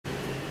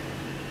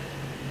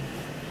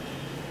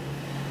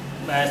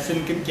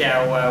Xin kính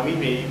chào quý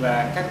vị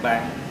và các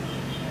bạn.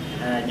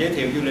 Giới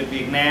thiệu du lịch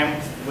Việt Nam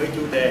với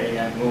chủ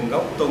đề nguồn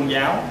gốc tôn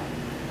giáo,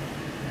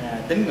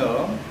 tín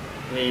ngưỡng.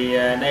 Thì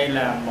đây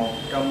là một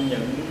trong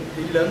những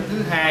ý lớn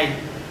thứ hai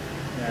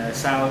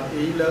sau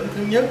ý lớn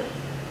thứ nhất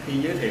khi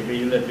giới thiệu về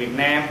du lịch Việt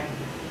Nam,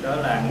 đó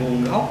là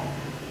nguồn gốc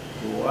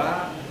của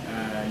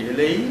địa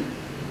lý,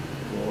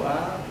 của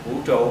vũ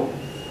trụ.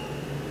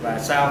 Và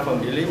sau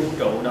phần địa lý vũ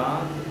trụ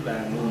đó là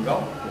nguồn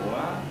gốc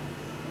của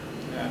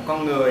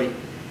con người.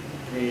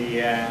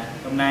 Thì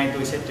hôm nay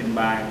tôi sẽ trình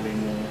bày về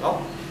nguồn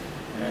gốc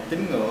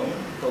tín ngưỡng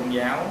tôn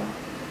giáo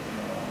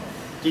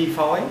chi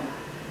phối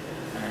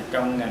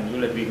trong ngành du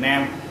lịch Việt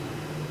Nam.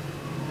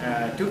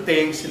 Trước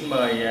tiên xin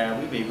mời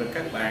quý vị và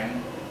các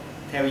bạn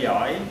theo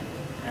dõi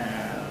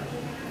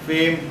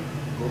phim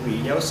của vị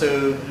giáo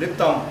sư lịch.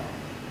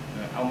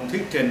 Ông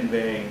thuyết trình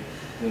về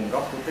nguồn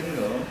gốc của tín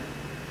ngưỡng.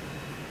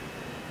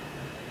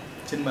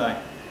 Xin mời.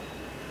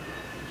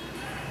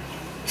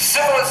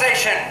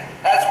 Civilization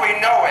as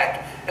we know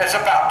it is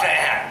about to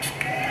end.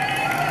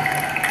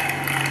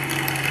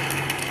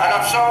 And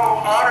I'm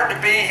so honored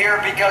to be here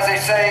because they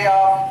say,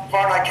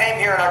 when I came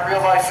here and I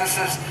realized this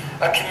is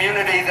a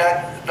community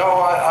that,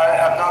 though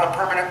I'm not a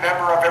permanent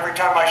member of, every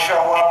time I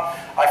show up,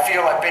 I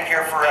feel I've been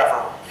here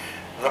forever.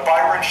 The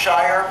Byron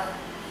Shire,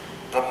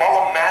 the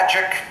Mullum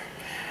Magic,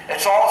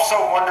 it's all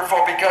so wonderful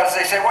because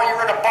they say, well,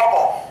 you're in a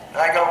bubble.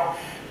 And I go,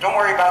 don't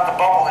worry about the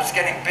bubble, it's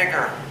getting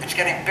bigger. It's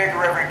getting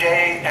bigger every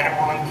day, and it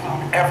will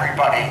include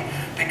everybody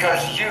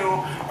because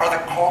you are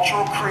the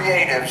cultural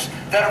creatives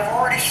that have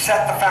already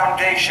set the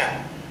foundation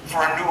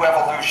for a new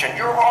evolution.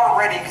 You're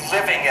already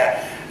living it,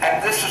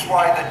 and this is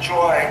why the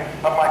joy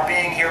of my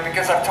being here,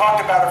 because I've talked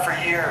about it for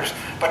years,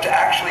 but to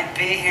actually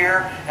be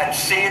here and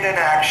see it in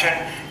action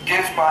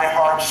gives my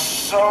heart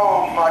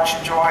so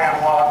much joy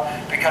and love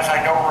because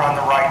I know we're on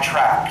the right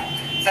track.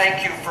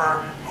 Thank you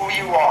for who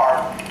you are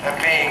and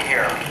being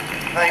here.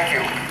 Thank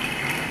you.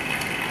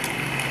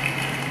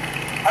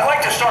 I'd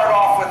like to start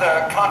off with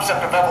a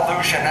concept of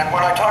evolution, and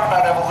when I talk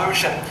about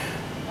evolution,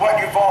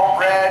 what you've all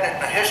read and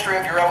the history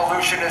of your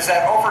evolution is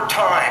that over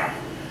time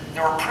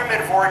there were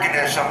primitive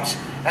organisms,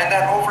 and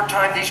that over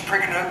time these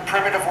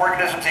primitive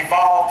organisms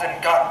evolved and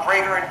got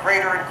greater and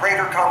greater and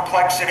greater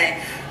complexity.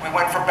 We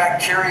went from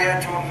bacteria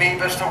to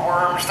amoebas to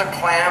worms to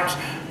clams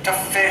to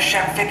fish,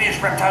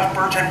 amphibians, reptiles,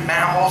 birds, and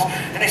mammals.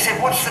 And they say,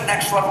 what's the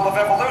next level of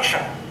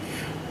evolution?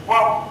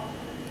 Well,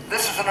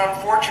 this is an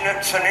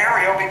unfortunate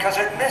scenario because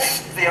it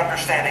missed the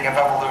understanding of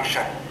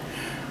evolution.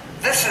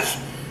 This is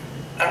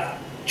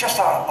just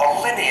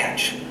a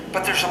lineage,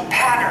 but there's a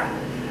pattern.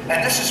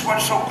 And this is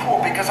what's so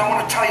cool because I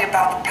want to tell you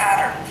about the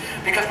pattern.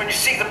 Because when you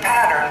see the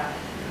pattern,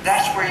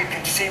 that's where you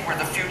can see where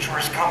the future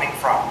is coming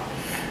from.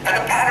 And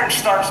the pattern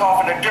starts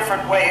off in a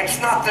different way. It's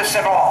not this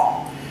at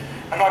all.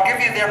 And I'll give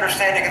you the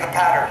understanding of the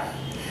pattern.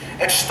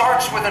 It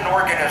starts with an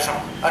organism.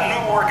 A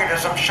new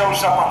organism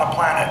shows up on the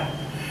planet.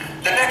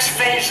 The next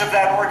phase of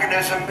that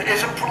organism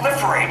is it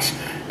proliferates,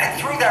 and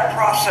through that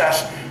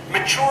process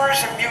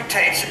matures and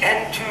mutates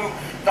into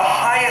the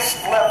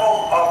highest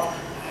level of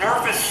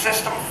nervous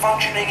system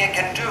functioning it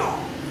can do.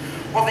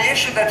 Well, the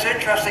issue that's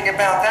interesting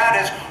about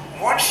that is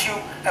once you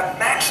have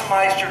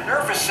maximized your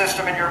nervous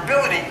system and your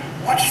ability,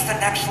 what's the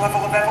next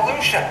level of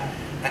evolution?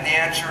 And the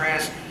answer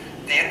is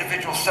the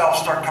individual cells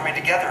start coming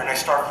together and they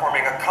start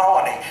forming a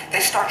colony. They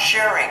start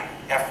sharing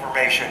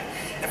information.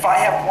 If I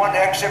have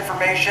 1x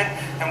information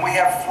and we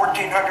have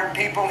 1,400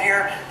 people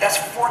here, that's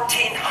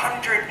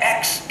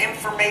 1,400x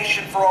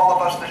information for all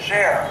of us to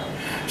share.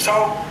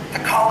 So the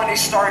colonies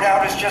start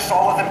out as just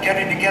all of them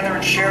getting together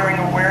and sharing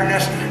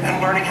awareness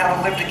and learning how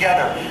to live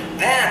together.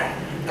 Then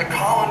the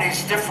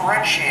colonies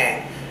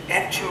differentiate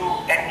into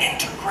an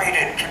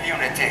integrated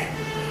community.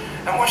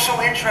 And what's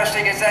so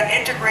interesting is that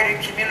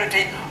integrated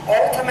community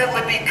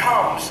ultimately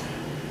becomes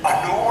a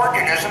new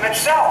organism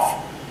itself.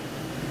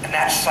 And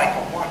that's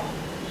cycle 1.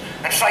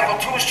 And cycle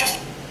 2 is just...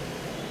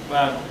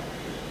 Vâng,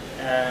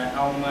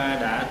 ông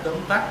đã tóm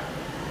tắt.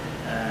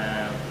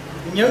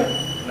 Thứ nhất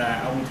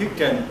là ông thuyết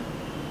trình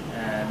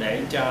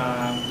để cho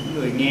những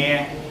người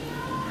nghe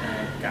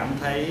cảm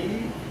thấy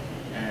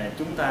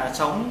chúng ta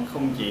sống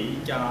không chỉ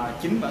cho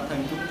chính bản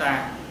thân chúng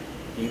ta,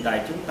 hiện tại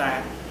chúng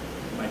ta,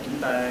 mà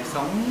chúng ta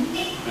sống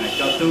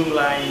cho tương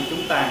lai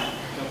chúng ta,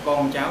 cho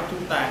con cháu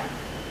chúng ta,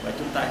 và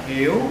chúng ta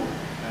hiểu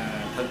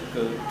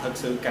thật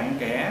sự cặn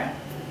kẽ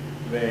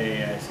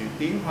về sự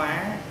tiến hóa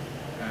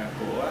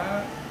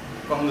của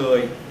con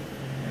người,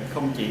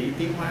 không chỉ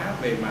tiến hóa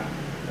về mặt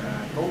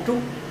cấu trúc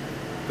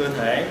cơ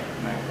thể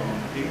mà còn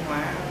tiến hóa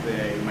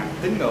về mặt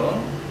tín ngưỡng,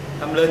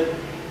 tâm linh.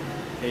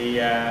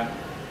 Thì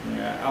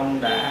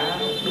ông đã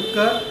đúc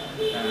kết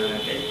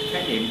cái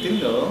khái niệm tín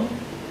ngưỡng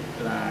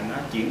là nó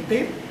chuyển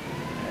tiếp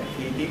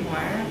khi tiến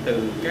hóa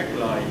từ các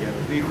loài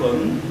vi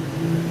khuẩn,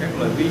 các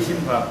loài vi sinh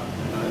vật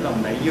ở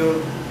lòng đại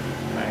dương,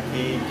 và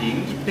khi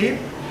chuyển tiếp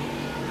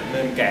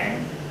lên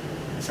cạn,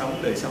 sống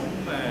đời sống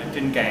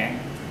trên cạn,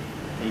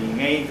 thì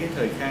ngay cái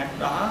thời khắc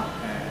đó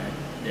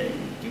để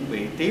chuẩn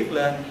bị tiếp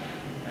lên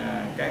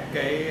các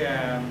cái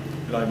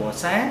loài bò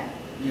sát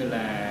như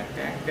là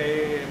các cái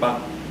bậc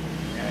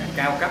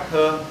cao cấp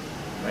hơn,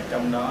 và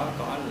trong đó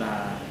có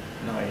là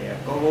loài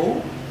có vú.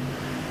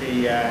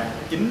 Thì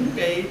chính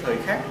cái thời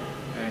khắc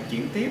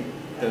chuyển tiếp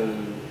từ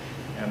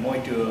môi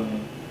trường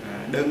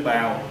đơn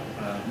bào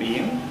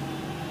biển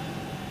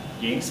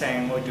chuyển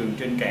sang môi trường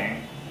trên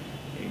cạn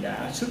thì đã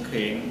xuất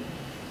hiện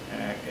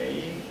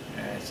cái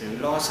sự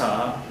lo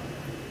sợ,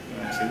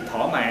 sự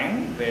thỏa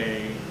mãn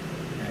về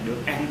được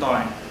an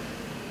toàn.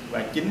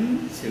 Và chính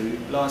sự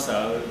lo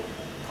sợ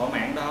thỏa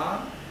mãn đó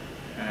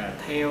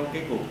theo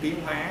cái cuộc tiến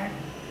hóa,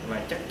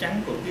 và chắc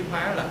chắn cuộc tiến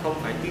hóa là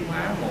không phải tiến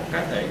hóa một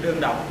cá thể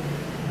đơn độc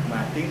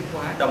mà tiến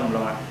hóa đồng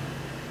loạt,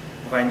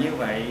 và như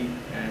vậy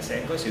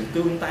sẽ có sự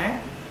tương tác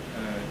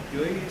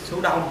với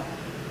số đông,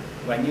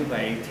 và như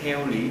vậy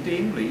theo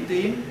lũy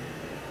tuyến,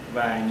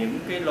 và những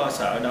cái lo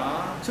sợ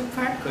đó xuất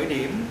phát khởi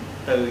điểm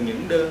từ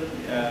những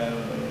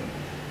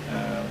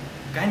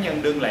cá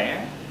nhân đơn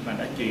lẻ mà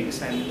đã chuyển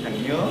sang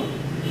thành nhóm,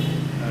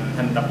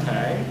 thành tập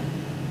thể,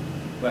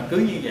 và cứ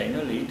như vậy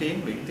nó lũy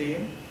tuyến,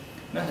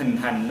 nó hình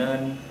thành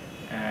nên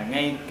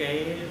ngay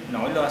cái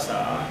nỗi lo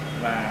sợ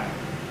và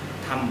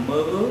thầm mơ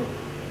ước,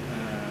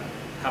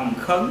 thầm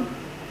khấn.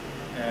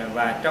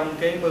 Và trong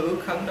cái mơ ước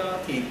khấn đó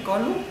thì có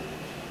lúc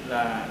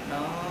là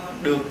nó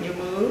được như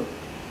mơ ước,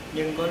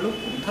 nhưng có lúc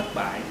cũng thất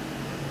bại.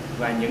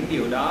 Và những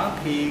điều đó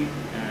khi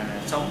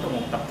sống trong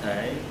một tập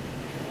thể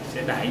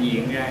sẽ đại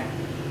diện ra,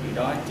 thì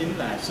đó chính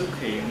là xuất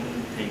hiện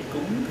thầy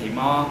cúng, thầy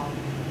mo,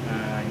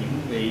 những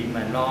vị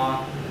mà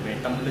lo về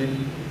tâm linh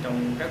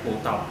trong các bộ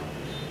tộc.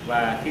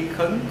 Và khi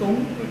khấn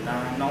cúng, người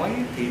ta nói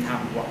thì thầm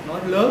hoặc nói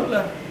lớn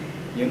lên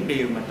những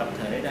điều mà tập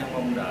thể đang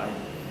mong đợi.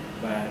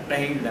 Và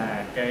đây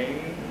là cái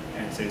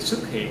sự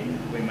xuất hiện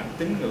về mặt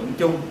tín ngưỡng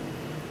chung.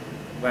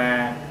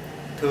 Và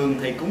thường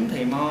thầy cúng,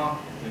 thầy mo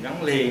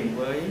gắn liền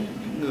với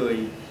những người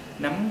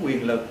nắm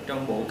quyền lực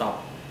trong bộ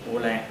tộc, bộ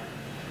lạc,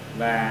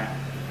 và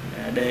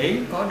để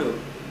có được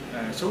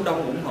số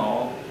đông ủng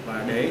hộ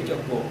và để cho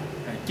cuộc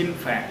chinh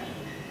phạt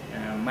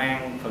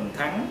mang phần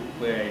thắng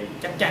về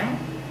chắc chắn,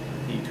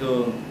 thì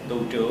thường tù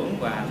trưởng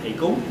và thầy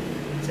cúng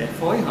sẽ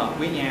phối hợp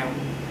với nhau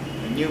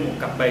như một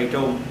cặp bầy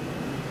trùng.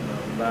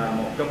 Và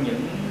một trong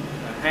những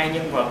hai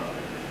nhân vật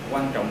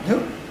quan trọng nhất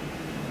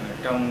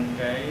trong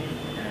cái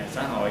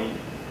xã hội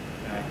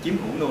chiếm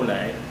hữu nô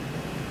lệ.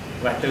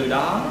 Và từ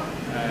đó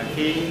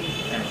khi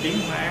tiến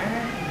hóa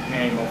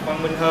ngày một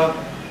văn minh hơn,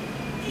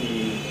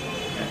 thì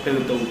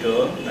từ tù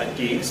trưởng đã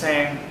chuyển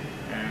sang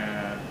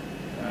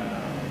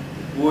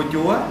vua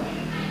chúa,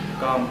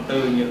 còn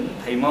từ những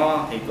thầy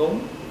mo, thầy cúng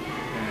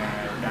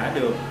đã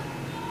được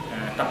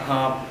tập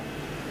hợp,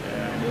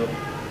 được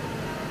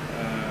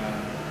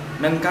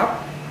nâng cấp,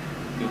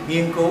 được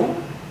nghiên cứu,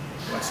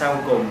 và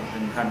sau cùng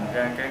hình thành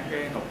ra các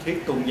cái học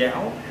thuyết tôn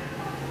giáo.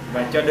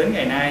 Và cho đến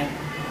ngày nay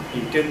thì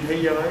trên thế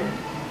giới,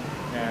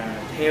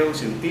 theo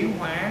sự tiến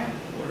hóa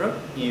của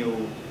rất nhiều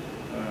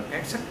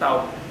các sắc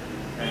tộc,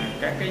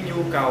 các cái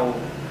nhu cầu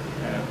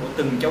của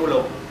từng châu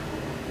lục,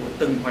 của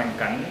từng hoàn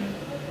cảnh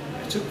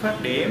xuất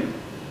phát điểm,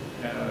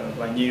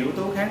 và nhiều yếu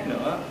tố khác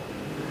nữa,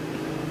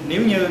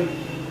 nếu như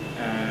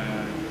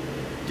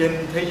trên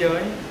thế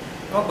giới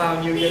có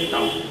bao nhiêu dân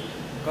tộc,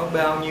 có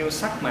bao nhiêu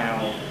sắc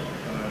màu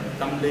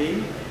tâm lý,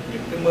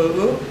 những cái mơ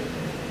ước,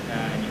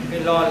 những cái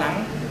lo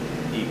lắng,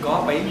 thì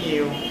có bấy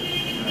nhiêu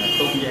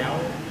tôn giáo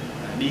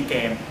đi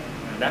kèm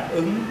đáp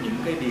ứng những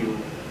cái điều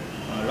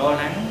lo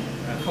lắng,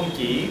 không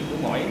chỉ của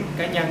mỗi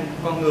cá nhân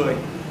con người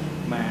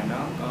mà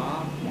nó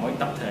có mỗi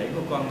tập thể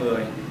của con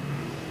người.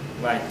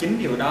 Và chính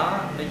điều đó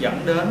nó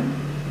dẫn đến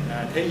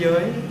thế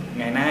giới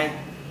ngày nay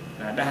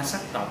đa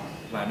sắc tộc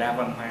và đa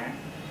văn hóa.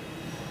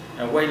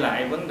 Quay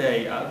lại vấn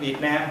đề ở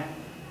Việt Nam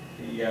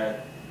thì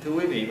thưa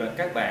quý vị và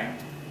các bạn,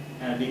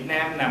 Việt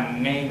Nam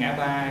nằm ngay ngã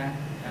ba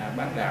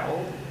bán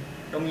đảo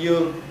Đông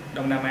Dương,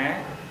 Đông Nam Á,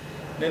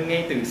 nên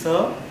ngay từ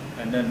sớm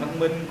nền văn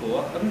minh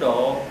của Ấn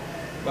Độ,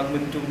 văn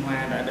minh Trung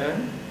Hoa đã đến.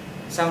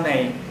 Sau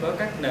này có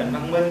các nền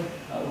văn minh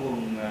ở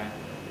vùng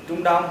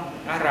Trung Đông,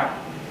 Ả Rập,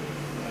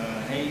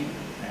 hay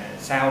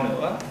sau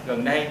nữa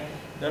gần đây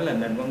đó là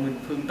nền văn minh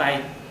phương Tây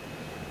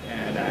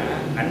đã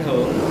ảnh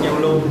hưởng giao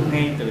lưu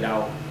ngay từ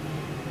đầu.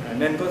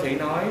 Nên có thể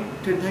nói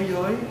trên thế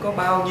giới có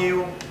bao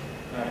nhiêu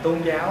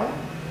tôn giáo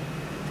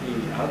thì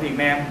ở Việt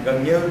Nam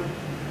gần như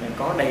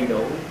có đầy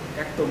đủ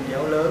các tôn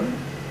giáo lớn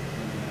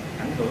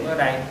ảnh hưởng ở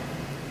đây.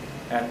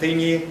 Tuy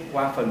nhiên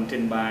qua phần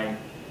trình bày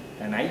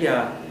nãy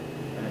giờ,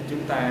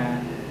 chúng ta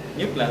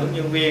nhất là hướng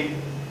dẫn viên,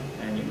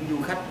 những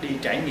du khách đi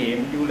trải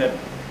nghiệm du lịch,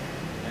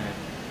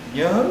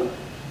 nhớ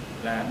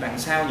là đằng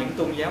sau những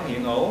tôn giáo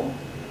hiện hữu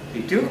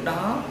thì trước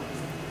đó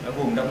ở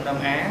vùng Đông Nam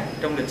Á,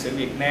 trong lịch sử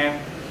Việt Nam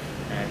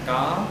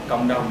có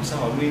cộng đồng xã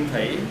hội nguyên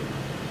thủy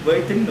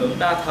với tín ngưỡng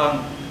đa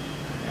thần,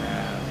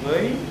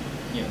 với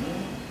những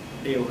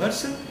điều hết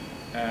sức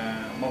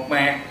mộc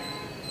mạc.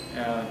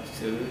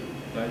 Sự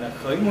gọi là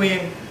khởi nguyên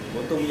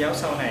của tôn giáo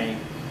sau này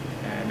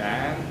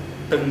đã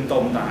từng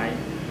tồn tại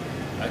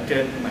ở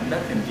trên mảnh đất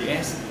hình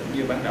chữ S cũng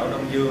như bán đảo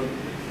Đông Dương.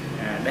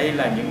 Đây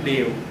là những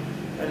điều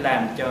đã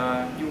làm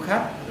cho du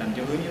khách, làm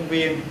cho hướng dẫn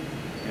viên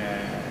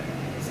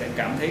sẽ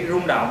cảm thấy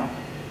rung động,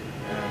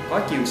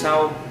 có chiều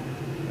sâu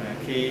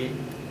khi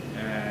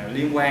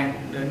liên quan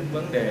đến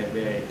vấn đề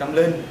về tâm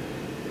linh,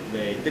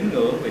 về tín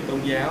ngưỡng, về tôn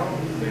giáo,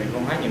 về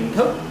văn hóa nhận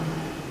thức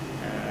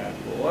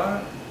của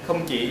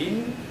không chỉ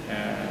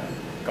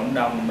cộng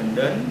đồng mình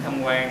đến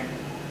tham quan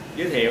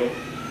giới thiệu,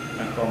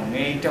 mà còn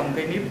ngay trong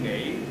cái nếp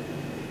nghĩ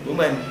của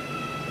mình,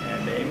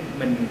 để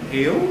mình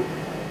hiểu,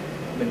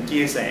 mình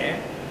chia sẻ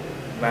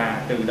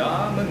và từ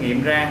đó mới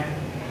nghiệm ra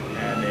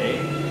để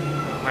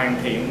hoàn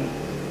thiện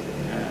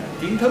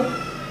kiến thức,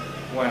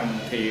 hoàn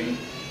thiện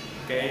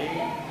cái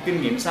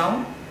kinh nghiệm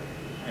sống,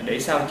 để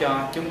sao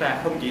cho chúng ta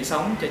không chỉ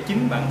sống cho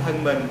chính bản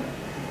thân mình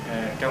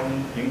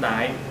trong hiện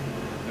tại,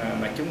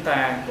 mà chúng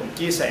ta cũng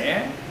chia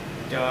sẻ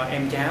cho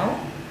em cháu,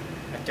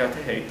 cho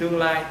thế hệ tương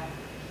lai,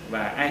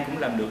 và ai cũng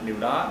làm được điều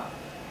đó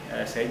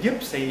sẽ giúp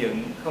xây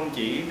dựng không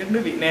chỉ đất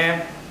nước Việt Nam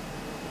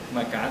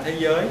mà cả thế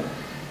giới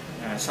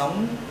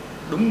sống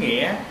đúng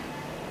nghĩa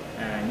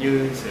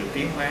như sự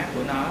tiến hóa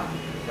của nó,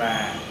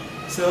 và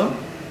sớm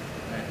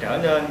trở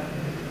nên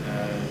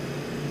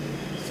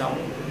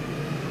sống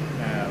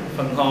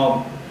phần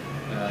hồn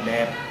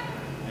đẹp,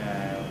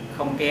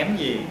 không kém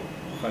gì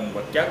phần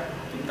vật chất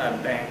chúng ta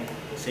đang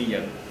xây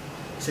dựng.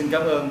 Xin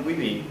cảm ơn quý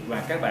vị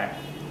và các bạn.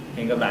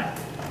 Hẹn gặp lại.